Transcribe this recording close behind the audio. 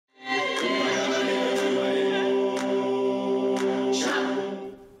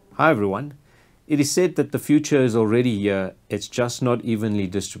Hi everyone. It is said that the future is already here, it's just not evenly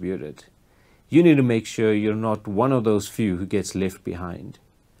distributed. You need to make sure you're not one of those few who gets left behind.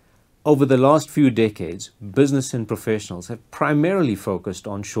 Over the last few decades, business and professionals have primarily focused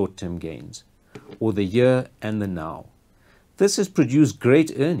on short-term gains, or the here and the now. This has produced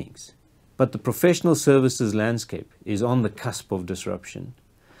great earnings, but the professional services landscape is on the cusp of disruption.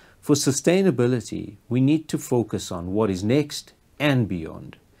 For sustainability, we need to focus on what is next and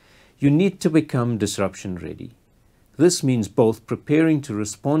beyond. You need to become disruption ready. This means both preparing to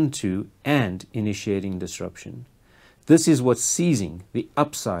respond to and initiating disruption. This is what seizing the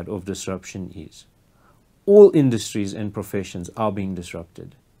upside of disruption is. All industries and professions are being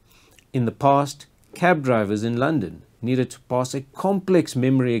disrupted. In the past, cab drivers in London needed to pass a complex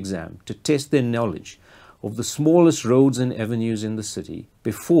memory exam to test their knowledge of the smallest roads and avenues in the city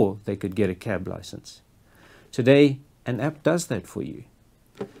before they could get a cab license. Today, an app does that for you.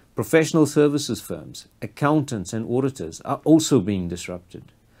 Professional services firms, accountants and auditors are also being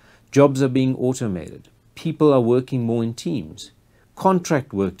disrupted. Jobs are being automated. People are working more in teams.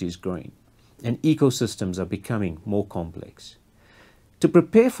 Contract work is growing, and ecosystems are becoming more complex. To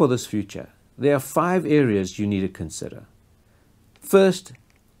prepare for this future, there are 5 areas you need to consider. First,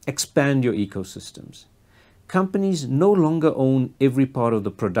 expand your ecosystems. Companies no longer own every part of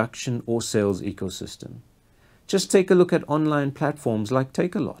the production or sales ecosystem. Just take a look at online platforms like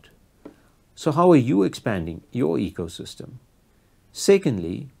Takealot. So how are you expanding your ecosystem?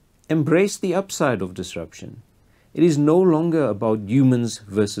 Secondly, embrace the upside of disruption. It is no longer about humans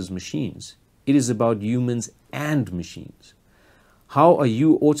versus machines. It is about humans and machines. How are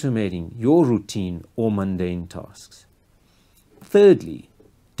you automating your routine or mundane tasks? Thirdly,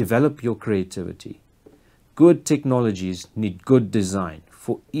 develop your creativity. Good technologies need good design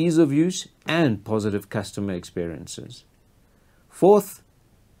for ease of use and positive customer experiences. Fourth,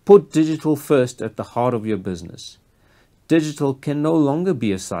 put digital first at the heart of your business. Digital can no longer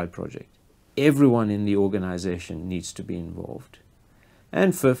be a side project. Everyone in the organization needs to be involved.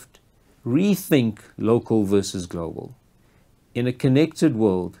 And fifth, rethink local versus global. In a connected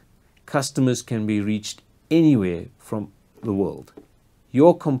world, customers can be reached anywhere from the world.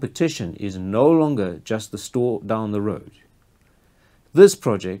 Your competition is no longer just the store down the road. This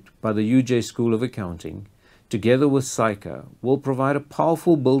project by the UJ School of Accounting, together with Sita, will provide a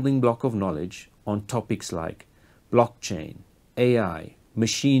powerful building block of knowledge on topics like blockchain, AI,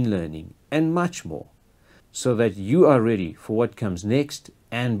 machine learning, and much more, so that you are ready for what comes next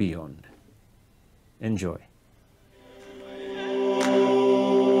and beyond. Enjoy.